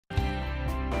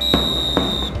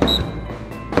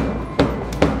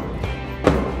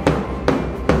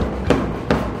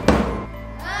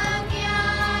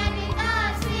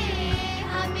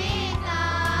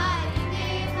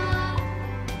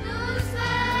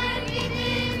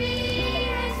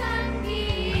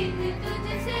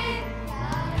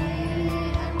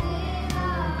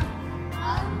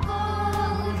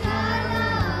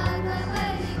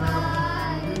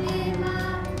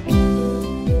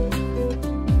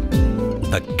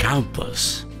The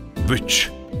campus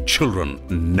which children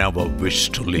never wish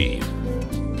to leave.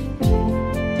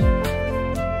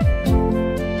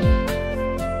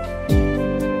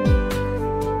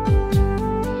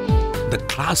 The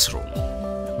classroom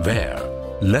where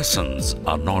lessons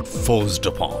are not forced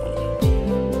upon.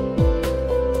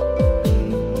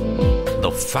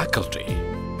 The faculty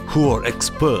who are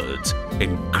experts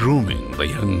in grooming the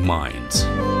young minds.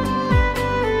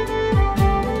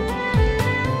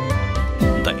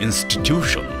 The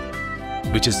institution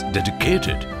which is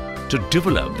dedicated to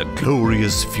develop the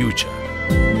glorious future.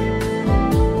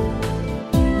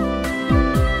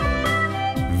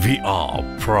 We are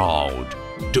proud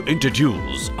to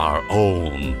introduce our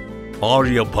own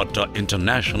Aryabhatta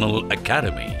International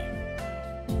Academy.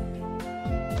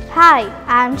 Hi,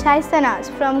 I am Shaistanas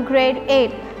from grade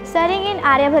 8, studying in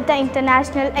Aryabhatta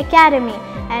International Academy,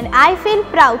 and I feel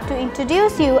proud to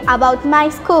introduce you about my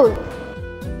school.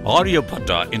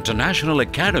 Aryabhatta International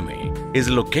Academy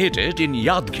is located in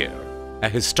Yadgir, a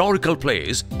historical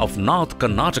place of North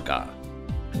Karnataka.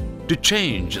 To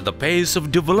change the pace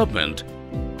of development,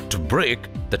 to break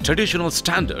the traditional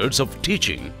standards of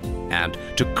teaching, and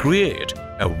to create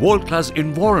a world-class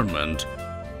environment,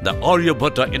 the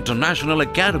Aryabhatta International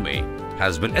Academy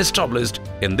has been established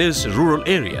in this rural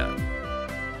area.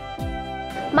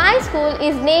 My school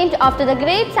is named after the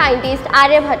great scientist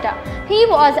Aryabhatta. He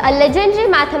was a legendary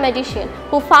mathematician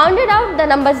who founded out the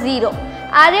number 0.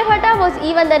 Aryabhatta was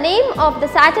even the name of the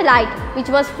satellite which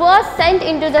was first sent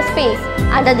into the space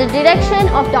under the direction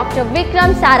of Dr.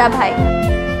 Vikram Sarabhai.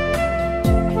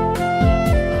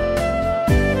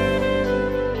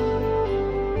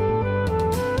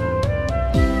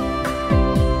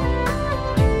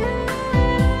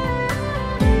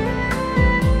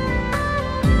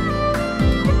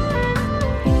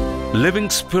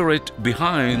 Living spirit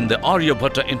behind the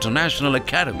Aryabhatta International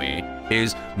Academy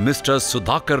is Mr.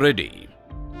 Sudhakar Reddy.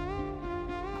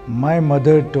 My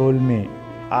mother told me,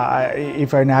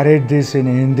 if I narrate this in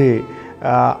Hindi,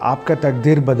 आपका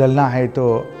तकदीर बदलना है तो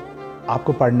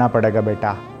आपको पढ़ना पड़ेगा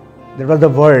बेटा. That was the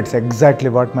words, exactly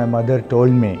what my mother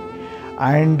told me.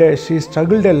 And she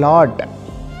struggled a lot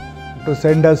to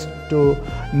send us to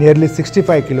nearly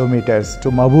 65 kilometers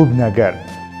to Mahbub Nagar.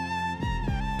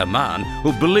 A man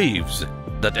who believes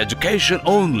that education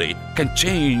only can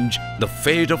change the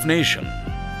fate of nation.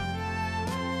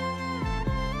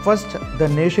 First, the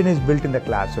nation is built in the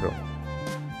classroom.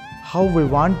 How we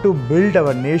want to build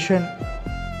our nation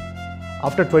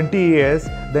after 20 years,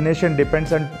 the nation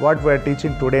depends on what we are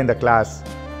teaching today in the class.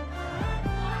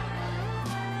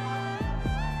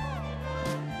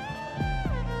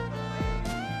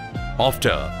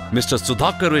 After Mr.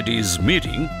 Sudhakar Reddy's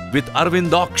meeting with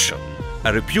Arvind Akshan,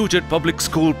 a reputed public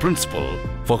school principal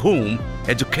for whom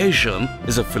education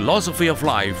is a philosophy of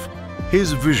life,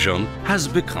 his vision has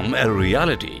become a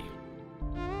reality.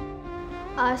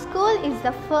 Our school is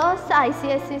the first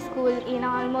ICSE school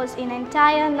in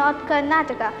entire North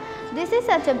Karnataka. This is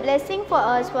such a blessing for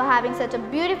us for having such a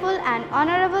beautiful and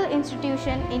honorable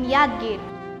institution in Yadgir.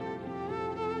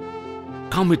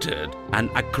 Committed and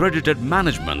accredited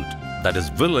management that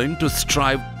is willing to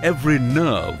strive every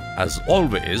nerve has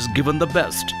always given the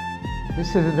best.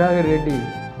 Mr. Sudhakar Reddy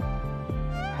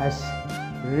has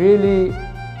really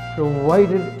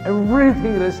provided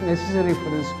everything that is necessary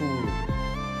for the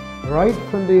school, right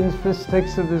from the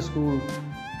infrastructure of the school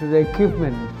to the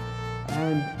equipment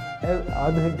and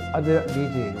other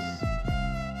details.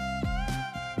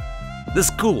 The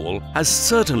school has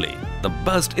certainly the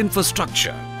best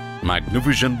infrastructure.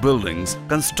 Magnificent buildings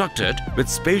constructed with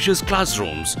spacious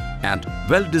classrooms and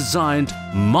well-designed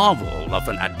marvel of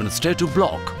an administrative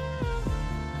block.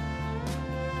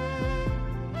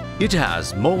 It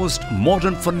has most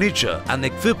modern furniture and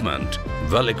equipment,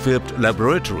 well-equipped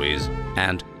laboratories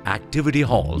and activity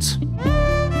halls.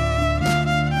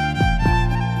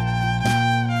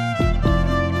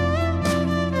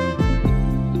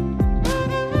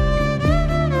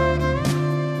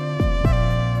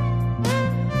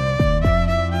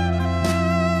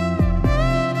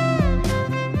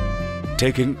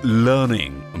 Taking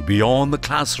learning beyond the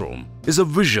classroom is a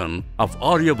vision of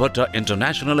Aryabhatta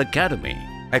International Academy,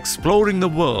 exploring the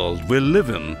world we live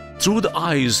in through the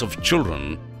eyes of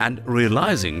children and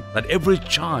realizing that every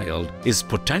child is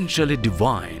potentially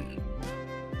divine.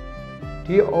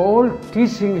 All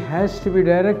teaching has to be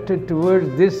directed towards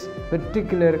this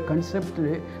particular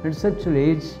conceptual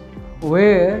age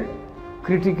where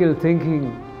critical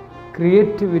thinking,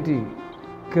 creativity,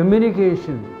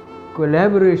 communication,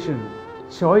 collaboration,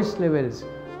 choice levels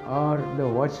are the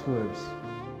watchwords.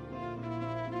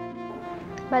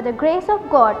 By the grace of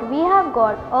God, we have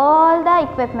got all the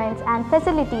equipments and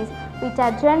facilities which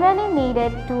are generally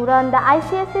needed to run the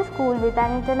ICSE school with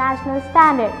an international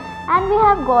standard, and we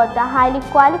have got the highly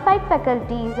qualified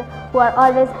faculties who are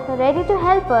always ready to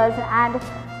help us and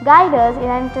guide us in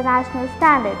an international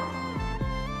standard.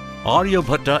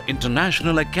 Aryabhatta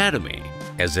International Academy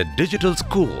is a digital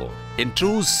school in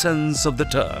true sense of the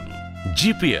term.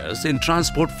 GPS in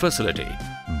transport facility,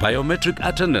 biometric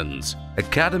attendance,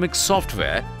 academic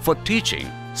software for teaching,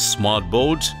 smart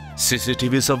boards,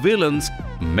 CCTV surveillance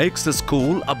makes the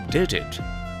school updated.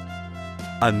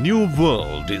 A new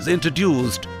world is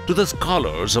introduced to the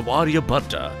scholars of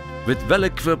Aryabhatta with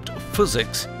well-equipped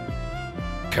physics,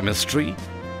 chemistry,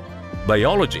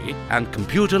 biology and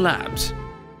computer labs.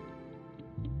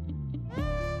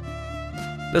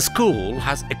 The school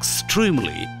has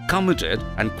extremely committed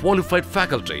and qualified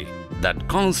faculty that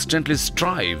constantly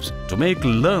strives to make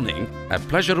learning a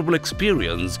pleasurable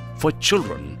experience for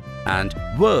children and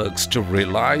works to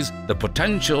realize the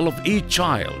potential of each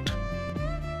child.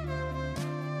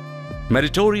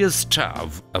 Meritorious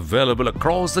staff available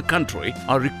across the country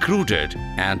are recruited,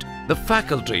 and the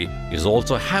faculty is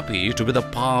also happy to be the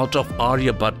part of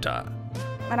Aryabhatta.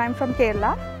 And I'm from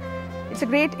Kerala. It's a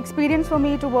great experience for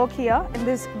me to work here in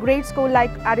this great school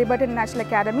like Aryabhatta International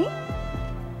Academy.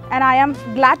 And I am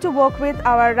glad to work with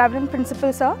our Reverend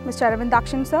Principal Sir, Mr.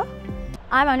 Aravindakshan Sir.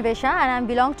 I'm Anvesha and I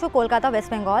belong to Kolkata, West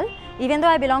Bengal. Even though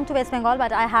I belong to West Bengal,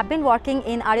 but I have been working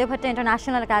in Aryabhatta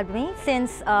International Academy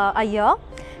since a year.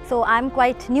 So I'm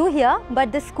quite new here,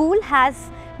 but the school has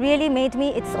really made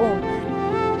me its own.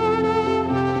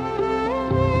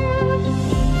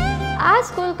 Our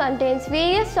school contains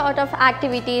various sort of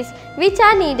activities which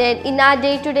are needed in our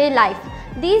day-to-day life.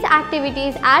 These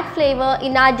activities add flavor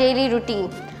in our daily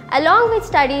routine. Along with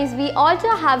studies, we also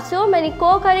have so many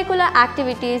co-curricular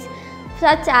activities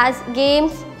such as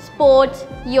games, sports,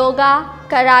 yoga,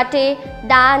 karate,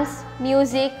 dance,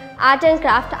 music, art and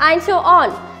craft and so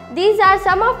on. These are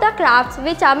some of the crafts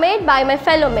which are made by my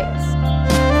fellow mates.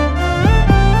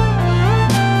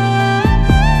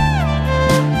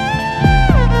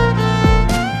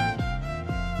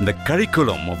 The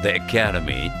curriculum of the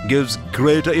academy gives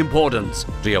greater importance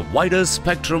to a wider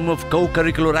spectrum of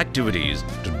co-curricular activities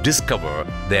to discover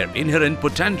their inherent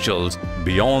potentials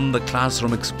beyond the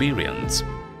classroom experience.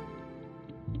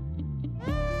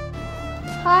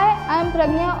 Hi, I am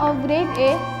Pragnya of grade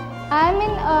A. I am in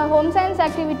a home science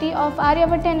activity of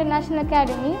Aryabhatta International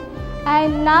Academy,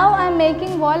 and now I am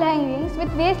making wall hangings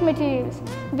with waste materials.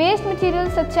 Waste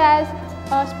materials such as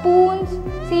spoons,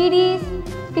 CDs,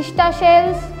 pista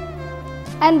shells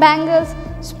and bangles.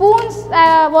 Spoons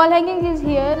wall hanging is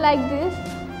here like this,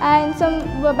 and some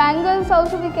bangles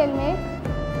also we can make.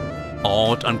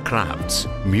 Art and crafts,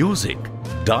 music,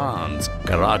 dance,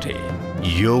 karate,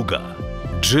 yoga,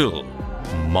 drill,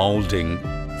 molding,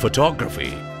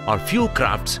 photography are few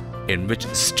crafts in which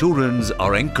students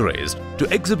are encouraged to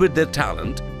exhibit their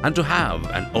talent and to have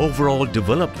an overall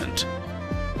development.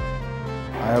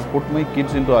 I have put my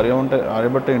kids into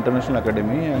Aryabhatta International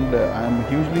Academy, and I am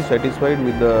hugely satisfied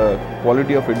with the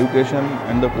quality of education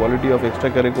and the quality of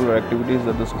extracurricular activities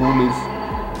that the school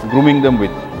is grooming them with.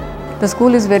 The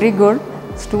school is very good.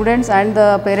 Students and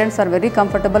the parents are very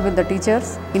comfortable with the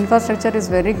teachers. Infrastructure is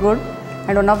very good,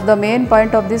 and one of the main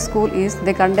point of this school is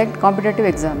they conduct competitive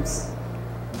exams.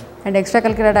 And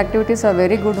extracurricular activities are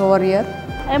very good over here.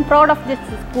 I am proud of this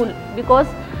school because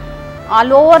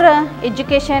all over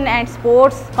education and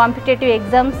sports, competitive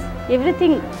exams,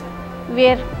 everything we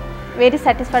are very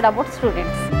satisfied about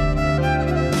students.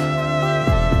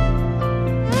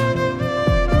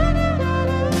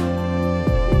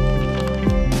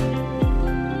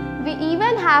 We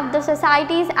even have the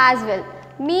societies as well.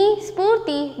 Me,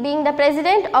 Spurti, being the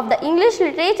president of the English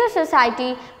Literature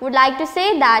Society, would like to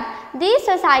say that these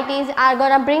societies are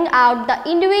going to bring out the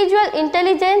individual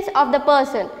intelligence of the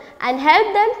person and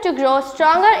help them to grow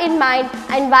stronger in mind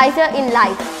and wiser in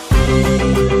life.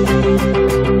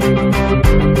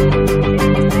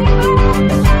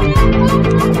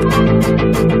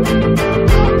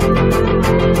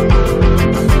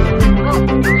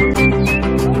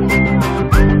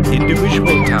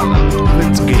 Individual talent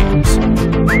wins games,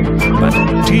 but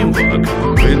teamwork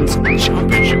wins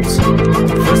championships.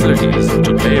 Facilities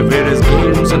to play various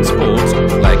games and sports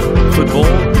like football,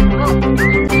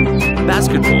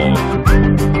 basketball,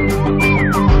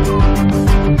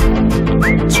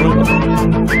 throwball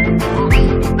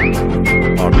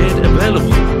are made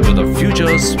available to the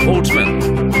future sportsmen.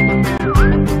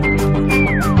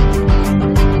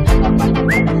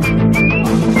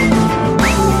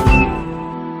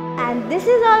 And this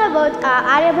is all about our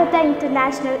Aryabhatta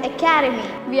International Academy.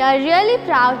 We are really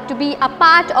proud to be a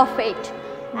part of it.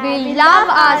 We love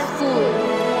our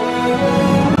school.